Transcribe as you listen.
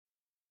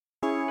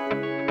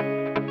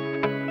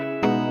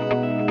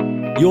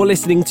You're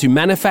listening to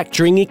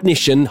Manufacturing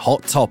Ignition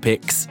Hot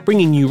Topics,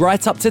 bringing you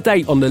right up to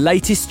date on the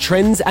latest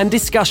trends and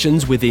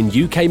discussions within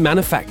UK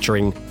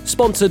manufacturing.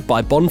 Sponsored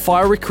by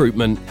Bonfire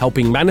Recruitment,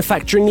 helping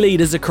manufacturing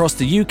leaders across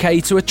the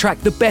UK to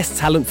attract the best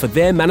talent for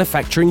their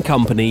manufacturing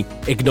company.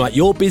 Ignite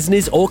your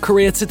business or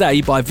career today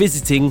by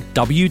visiting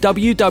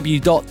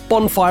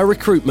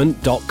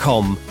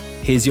www.bonfirerecruitment.com.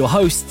 Here's your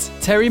hosts,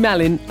 Terry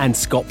Mallin and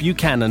Scott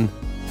Buchanan.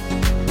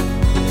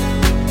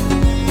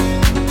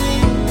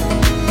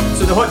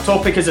 So the hot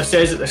topic, as I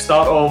says at the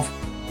start of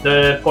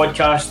the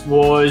podcast,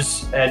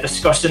 was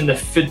discussing the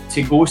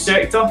food-to-go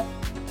sector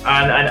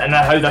and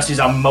how this is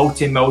a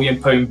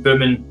multi-million-pound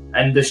booming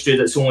industry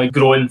that's only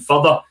growing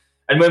further.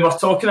 And when we're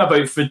talking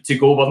about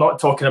food-to-go, we're not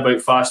talking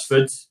about fast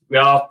food. We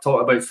are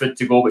talking about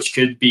food-to-go, which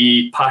could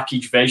be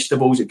packaged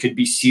vegetables, it could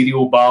be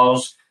cereal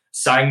bars,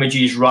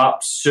 sandwiches,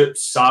 wraps,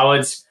 soups,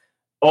 salads.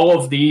 All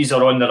of these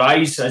are on the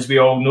rise, as we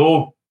all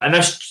know. And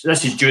this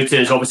is due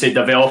to us obviously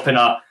developing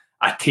a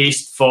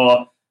taste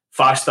for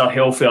faster,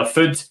 healthier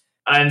food.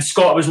 And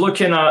Scott, I was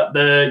looking at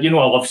I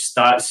love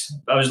stats.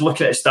 I was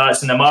looking at the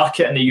stats in the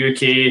market in the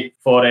UK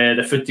for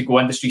the food-to-go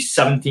industry,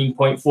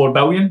 17.4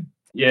 billion.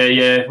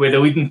 Yeah, with the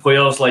leading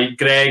players like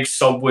Greggs,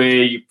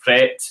 Subway,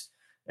 Pret,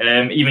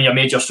 even your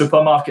major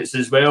supermarkets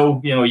as well.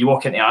 You know, you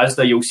walk into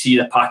Asda, you'll see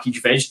the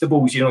packaged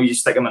vegetables. You know, you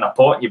stick them in a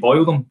pot, you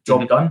boil them,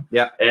 job done.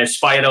 Yeah.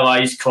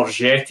 Spiralised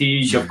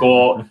courgettes, you've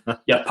got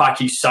your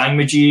packaged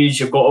sandwiches,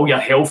 you've got all your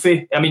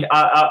healthy. I mean,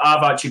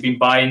 I've actually been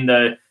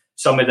buying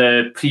some of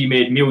the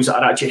pre-made meals that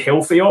are actually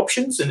healthy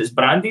options, and it's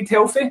branded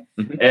healthy.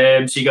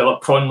 So you get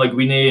like prawn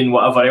linguine and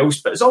whatever else,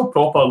 but it's all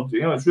proper.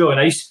 You know, it's really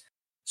nice.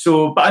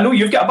 So, but I know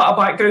you've got a bit of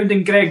background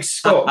in Greggs,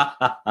 Scott.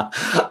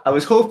 I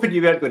was hoping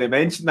you weren't going to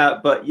mention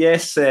that, but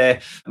yes,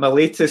 my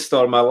last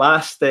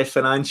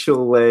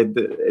financial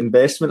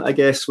investment, I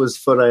guess, was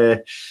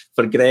for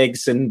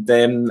Greggs, and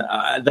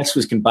this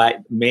was going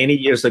back many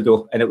years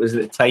ago, and it was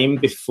at the time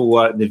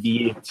before the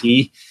VAT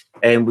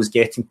was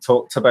getting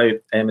talked about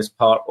as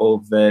part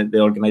of the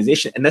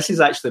organisation. And this is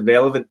actually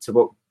relevant to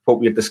what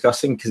we're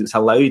discussing, because it's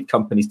allowed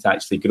companies to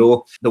actually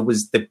grow. There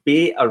was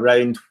debate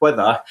around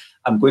whether,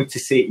 I'm going to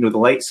say, the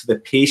likes of the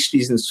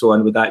pastries and so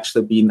on would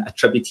actually be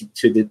attributed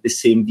to the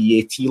same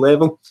VAT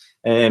level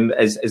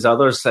as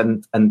others.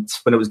 And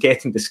when it was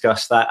getting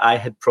discussed, that I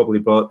had probably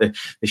bought the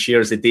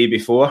shares the day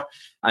before,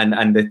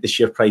 and the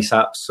share price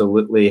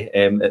absolutely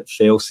it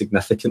fell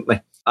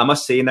significantly. I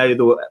must say now,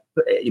 though,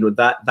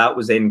 that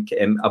was then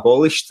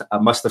abolished. I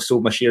must have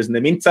sold my shares in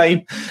the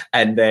meantime,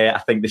 and I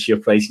think the share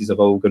prices have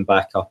all gone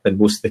back up, and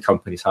most of the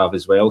companies have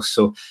as well.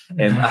 So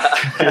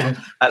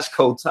that's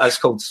called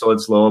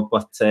sod's law.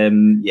 But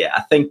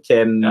I think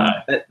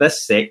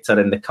this sector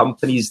and the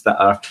companies that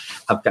have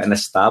got an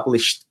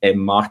established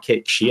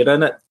market share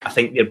in it, I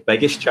think their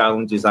biggest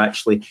challenge is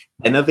actually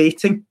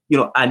innovating.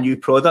 A new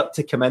product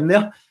to come in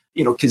there.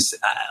 Because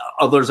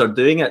others are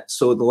doing it.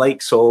 So the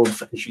likes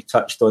of, as you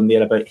touched on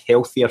there, about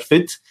healthier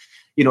food,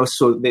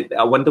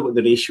 I wonder what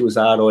the ratios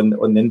are on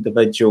the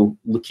individual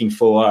looking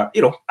for,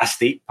 a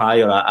steak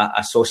pie or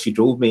a sausage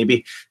roll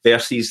maybe,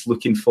 versus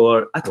looking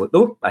for, I don't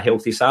know, a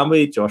healthy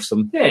sandwich or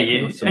some... Yeah.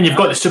 And you've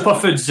got the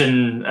superfoods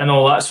and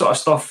all that sort of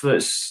stuff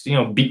that's,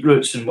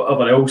 beetroots and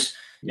whatever else,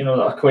 that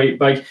are quite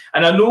big.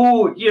 And I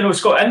know,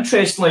 Scott,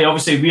 interestingly,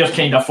 obviously we're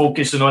kind of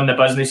focusing on the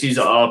businesses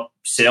that are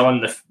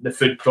selling the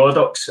food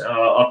products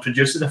or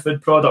producing the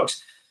food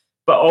products,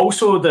 but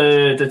also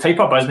the type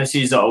of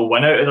businesses that will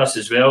win out of this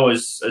as well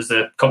as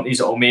the companies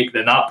that will make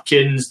the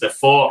napkins, the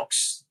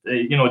forks,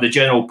 the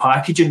general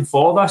packaging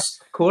for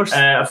this. Of course.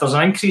 If there's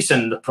an increase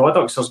in the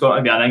products, there's got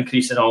to be an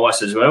increase in all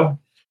this as well.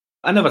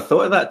 I never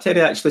thought of that, Terry,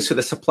 actually. So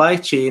the supply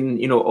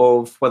chain,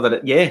 of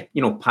whether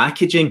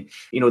packaging,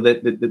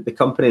 the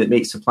company that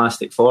makes the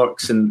plastic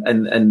forks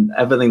and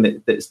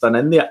everything that's done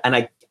in there. And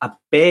I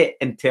bet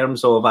in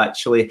terms of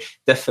actually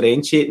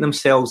differentiating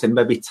themselves and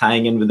maybe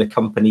tying in with the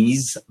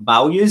company's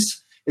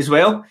values as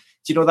well.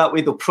 That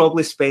way they'll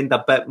probably spend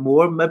a bit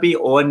more maybe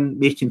on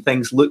making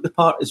things look the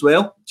part as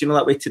well.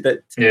 That way to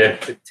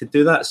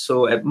do that.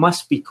 So it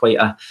must be quite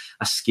a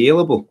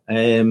scalable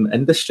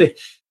industry.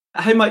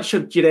 How much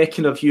do you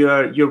reckon of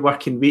your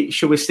working week,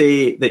 shall we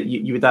say, that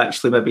you would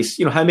actually maybe,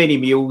 how many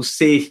meals,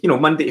 say,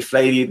 Monday to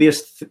Friday,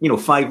 there's,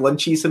 5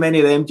 lunches, how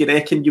many of them do you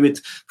reckon you would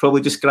probably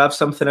just grab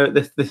something out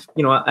of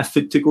a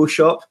food-to-go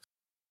shop?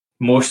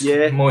 Most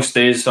days,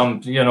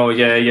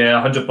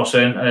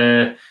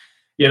 100%.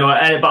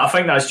 But I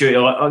think that's due to,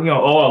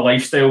 all our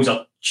lifestyles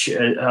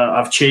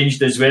have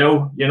changed as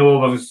well.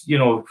 With,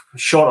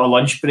 shorter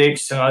lunch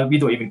breaks, and we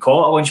don't even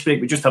call it a lunch break,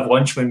 we just have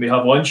lunch when we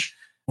have lunch.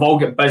 We've all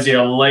got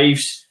busier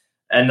lives.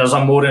 And there's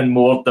a more and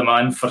more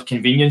demand for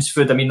convenience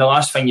food. I mean, the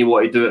last thing you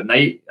want to do at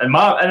night, and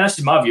this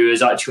is my view,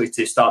 is actually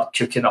to start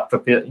cooking up,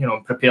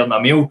 preparing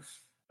a meal.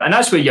 And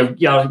that's where you're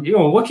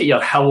look at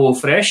your Hello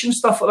Fresh and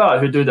stuff like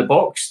that, who do the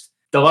boxed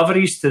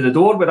deliveries to the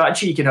door, where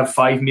actually you can have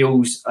 5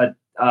 meals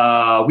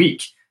a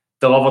week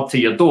delivered to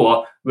your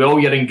door with all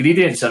your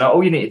ingredients in it.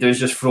 All you need to do is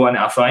just throw it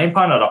into a frying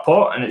pan or a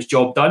pot, and it's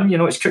job done.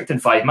 It's cooked in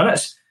 5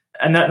 minutes.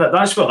 And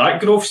that's where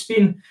that growth's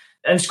been.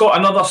 And Scott,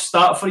 another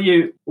stat for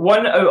you.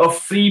 1 out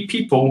of 3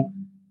 people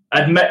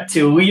admit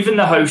to leaving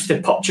the house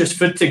to purchase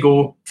food to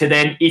go to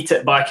then eat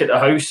it back at the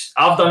house.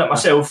 I've done it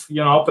myself.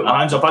 I'll put my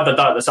hands up. I did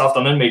that this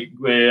afternoon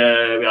with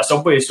a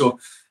Subway. So,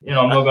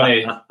 I'm not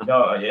going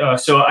to...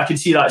 so I can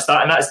see that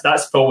stat. And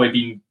that's probably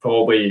been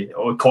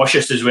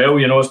cautious as well.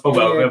 It's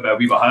probably a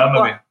wee bit higher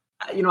maybe.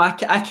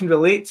 I can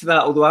relate to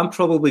that, although I'm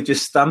probably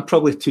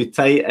too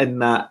tight in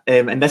that,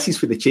 and this is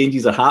where the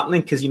changes are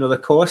happening, because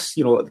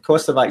the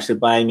cost of actually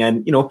buying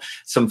in,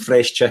 some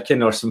fresh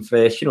chicken or some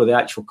fresh, the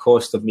actual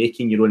cost of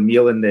making your own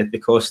meal and the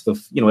cost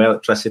of,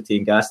 electricity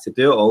and gas to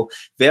do it all,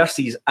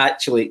 versus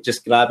actually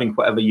just grabbing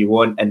whatever you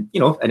want and,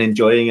 and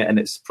enjoying it, and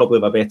it's probably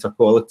of a better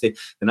quality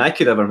than I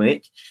could ever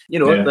make.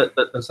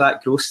 There's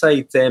that growth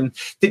side.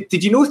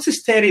 Did you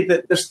notice, Terry,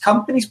 that there's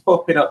companies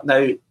popping up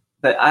now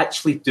that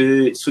actually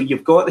do, so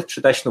you've got the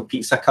traditional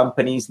pizza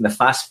companies and the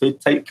fast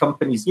food type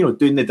companies,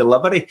 doing the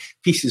delivery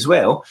piece as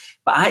well.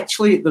 But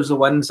actually there's the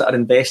ones that are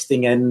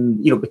investing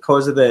in,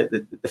 because of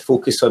the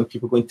focus on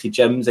people going to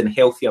gyms and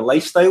healthier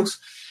lifestyles,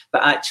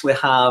 that actually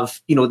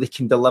have, they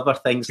can deliver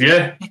things.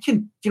 Yeah.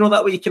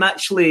 That way you can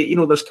actually,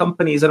 there's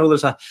companies, I know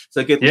there's a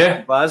good one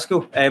in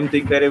Glasgow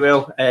doing very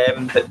well,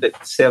 that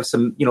serve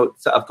some,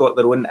 that have got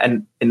their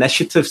own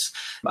initiatives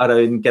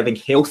around giving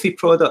healthy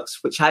products,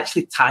 which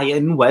actually tie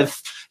in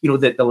with,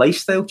 the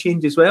lifestyle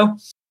change as well.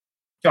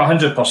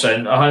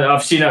 100%.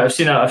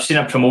 I've seen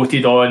it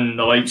promoted on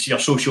the likes of your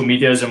social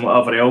medias and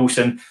whatever else,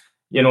 and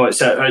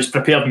it's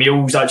prepared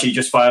meals, actually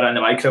just fire it in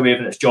the microwave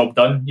and it's job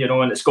done,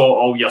 and it's got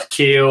all your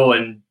kale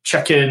and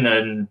chicken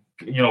and,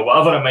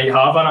 whatever it might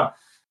have in it.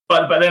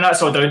 But then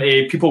that's all down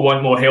to people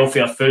want more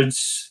healthier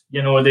foods.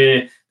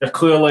 They're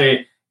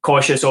clearly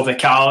cautious of the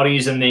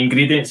calories and the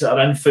ingredients that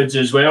are in foods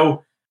as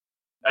well.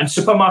 And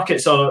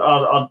supermarkets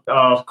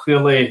are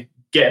clearly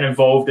getting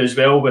involved as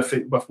well with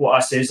what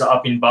I says that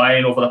I've been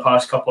buying over the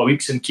past couple of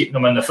weeks and keeping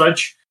them in the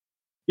fridge.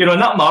 In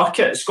that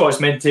market, Scott's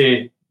meant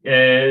to...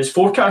 is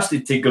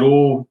forecasted to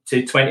grow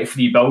to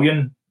 23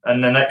 billion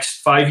in the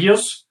next 5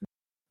 years.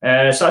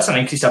 So that's an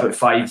increase of about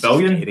 5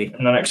 billion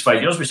in the next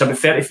 5 years, which is about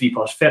 30%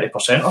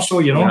 or so,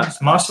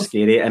 it's massive.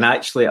 Scary. And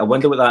actually, I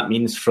wonder what that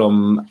means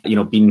from,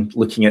 being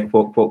looking at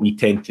what we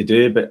tend to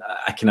do. But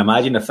I can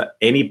imagine if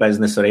any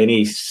business or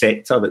any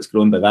sector that's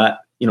grown by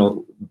that,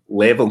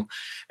 level,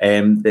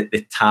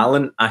 the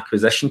talent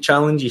acquisition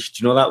challenges,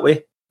 do you know that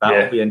way?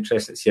 That'll be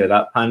interesting to see how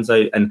that pans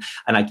out, and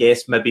I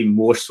guess maybe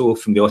more so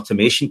from the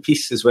automation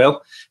piece as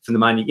well. From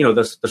the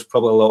there's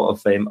probably a lot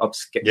of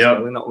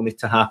upskilling not only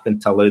to happen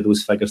to allow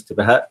those figures to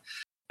be hit,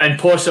 and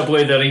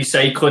possibly the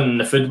recycling and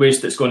the food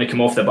waste that's going to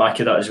come off the back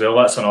of that as well.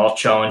 That's another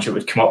challenge that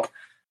would come up,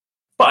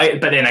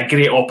 but then a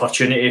great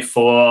opportunity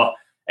for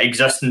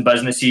existing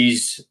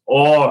businesses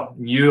or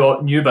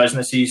new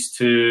businesses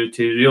to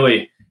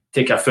really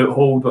take a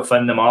foothold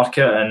within the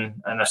market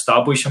and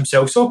establish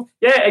themselves. So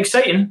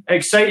exciting.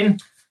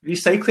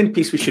 Recycling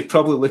piece we should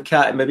probably look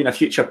at maybe in a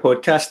future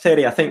podcast,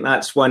 Terry. I think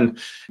that's one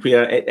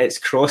where it's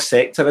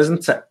cross-sector,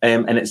 isn't it?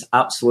 And it's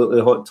absolutely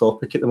a hot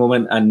topic at the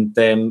moment, and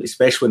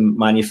especially in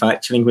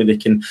manufacturing, where they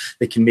can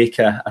make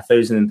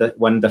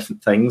 1,001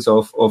 different things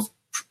of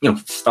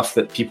stuff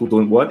that people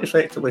don't want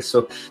effectively.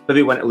 So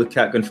maybe want to look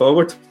at going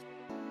forward.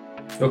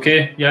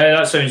 Okay,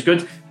 that sounds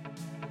good.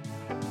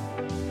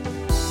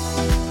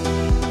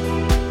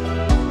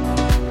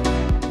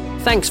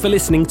 Thanks for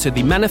listening to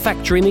the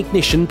Manufacturing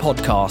Ignition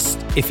podcast.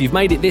 If you've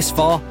made it this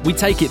far, we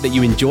take it that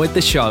you enjoyed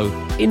the show.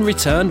 In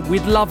return,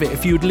 we'd love it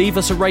if you'd leave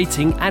us a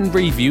rating and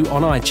review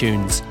on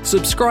iTunes.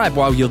 Subscribe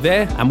while you're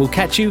there, and we'll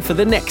catch you for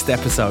the next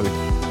episode.